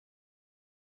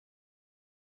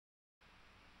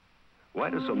Why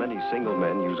do so many single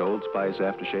men use Old Spice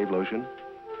aftershave lotion?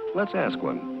 Let's ask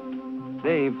one.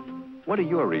 Dave, what are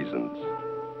your reasons?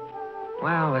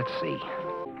 Well, let's see.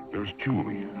 There's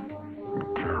Julie,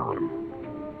 and Karen,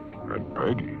 and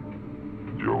Peggy,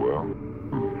 Joelle,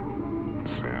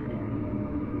 Sandy,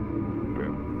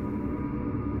 Ben.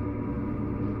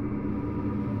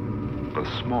 The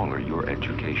smaller your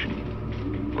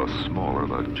education, the smaller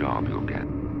the job you'll get.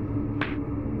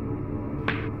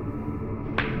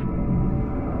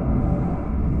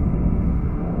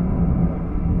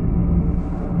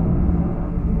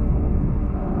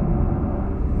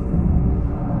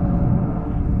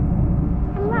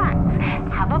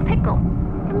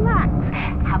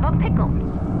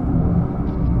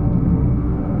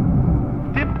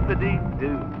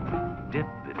 Dip-the-dee-doo,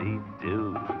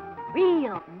 dip-the-dee-doo.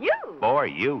 Real new. For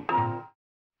you. I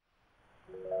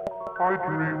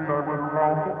dreamed I went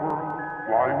around the world,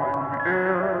 flying through the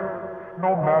air. No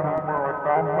matter where I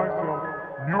found myself,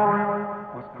 Muriel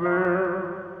was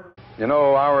there. You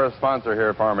know, our sponsor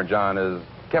here, Farmer John, is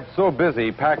kept so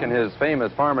busy packing his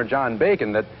famous Farmer John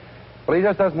bacon that, well, he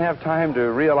just doesn't have time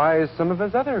to realize some of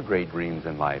his other great dreams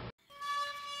in life.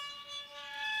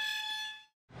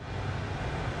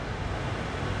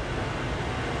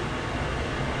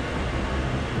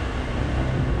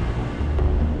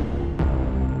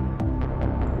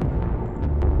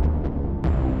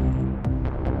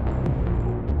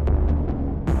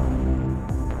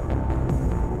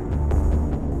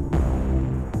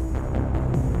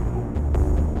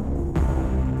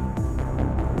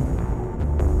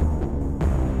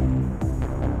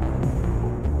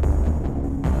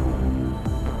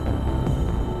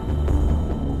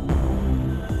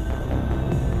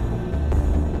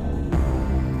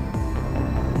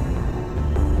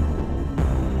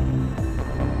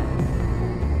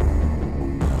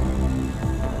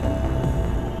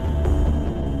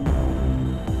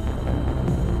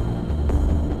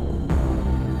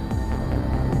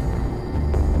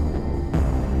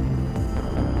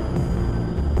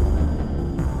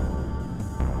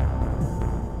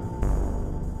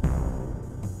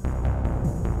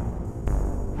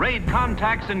 Raid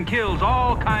contacts and kills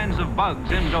all kinds of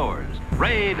bugs indoors.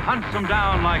 Raid hunts them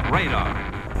down like radar.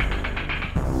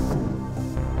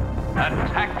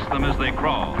 Attacks them as they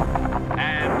crawl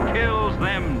and kills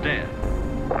them dead.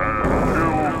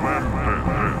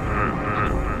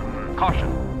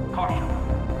 Caution, caution,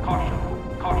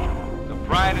 caution, caution. The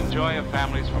pride and joy of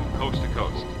families from coast to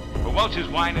coast. But Welch's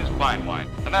wine is fine wine,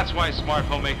 and that's why smart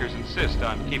homemakers insist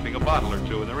on keeping a bottle or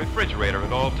two in the refrigerator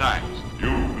at all times. You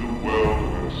do well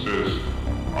to insist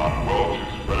on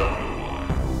Welch's family wine.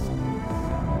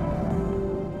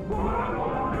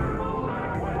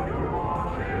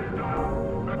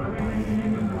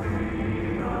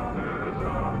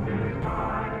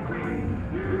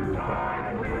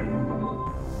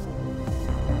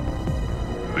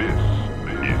 This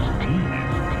is tea.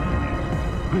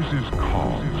 This is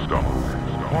calm stuff.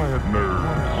 Quiet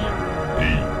nerves.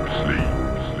 Deep sleep.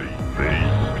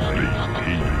 Deep sleep.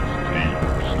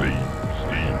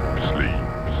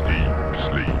 Deep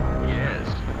sleep. Yes.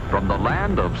 From the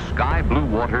land of sky blue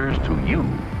waters to you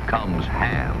comes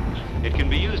hams. It can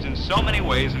be used in so many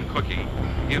ways in cooking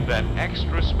to give that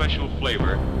extra special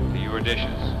flavor to your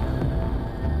dishes.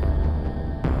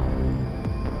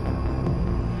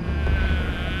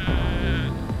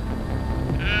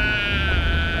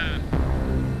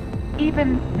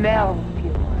 Even smells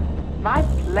pure. My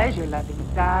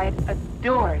pleasure-loving side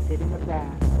adores it in the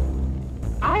bath.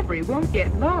 Ivory won't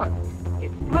get lost.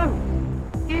 It floats.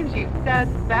 Gives you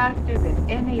suds faster than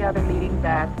any other leading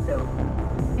bath soap.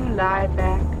 You lie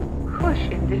back,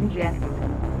 cushioned in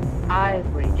gentleness.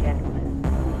 Ivory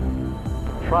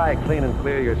gentleness. Try Clean and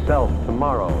Clear yourself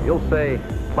tomorrow. You'll say,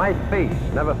 my face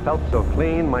never felt so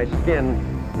clean, my skin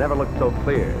never looked so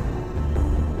clear.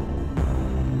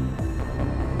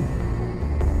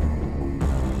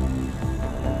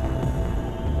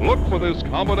 Look for this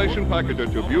combination package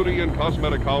at your beauty and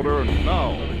cosmetic counter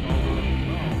now.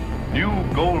 New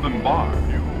golden bar.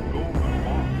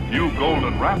 New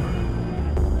golden wrapper.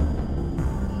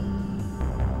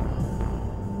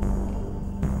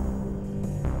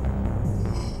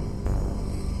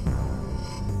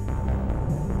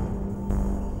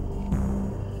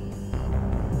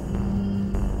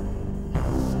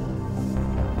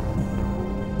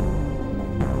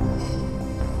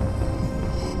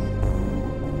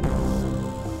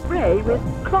 Spray with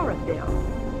chlorophyll.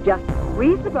 Just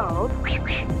squeeze the bulb.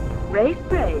 Spray,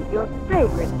 spray your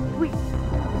fragrant sweet.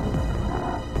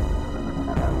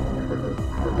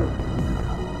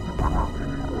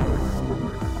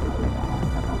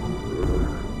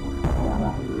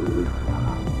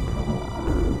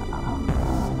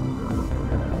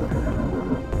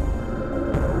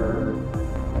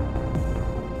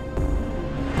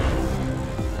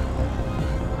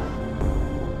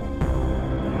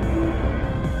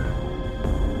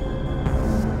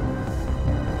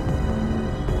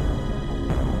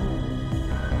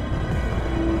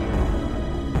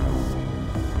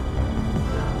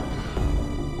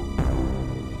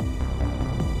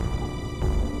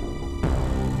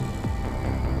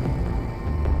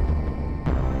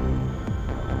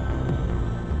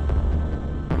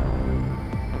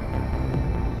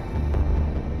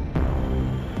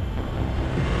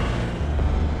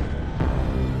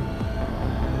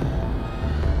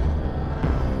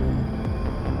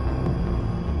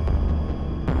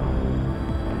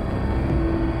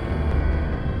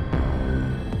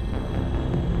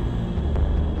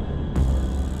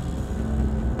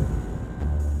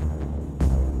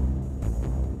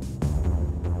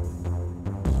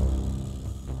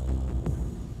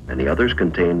 and the others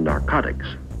contain narcotics.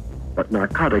 But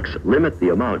narcotics limit the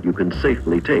amount you can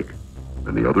safely take.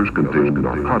 And the others contain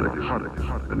narcotics.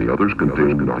 And the others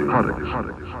contain narcotics.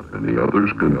 And the others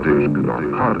contain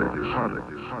narcotics.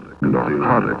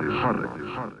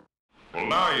 Narcotics. Well,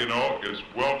 now you know it's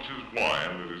Welch's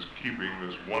wine that is keeping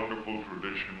this wonderful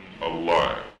tradition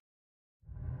alive.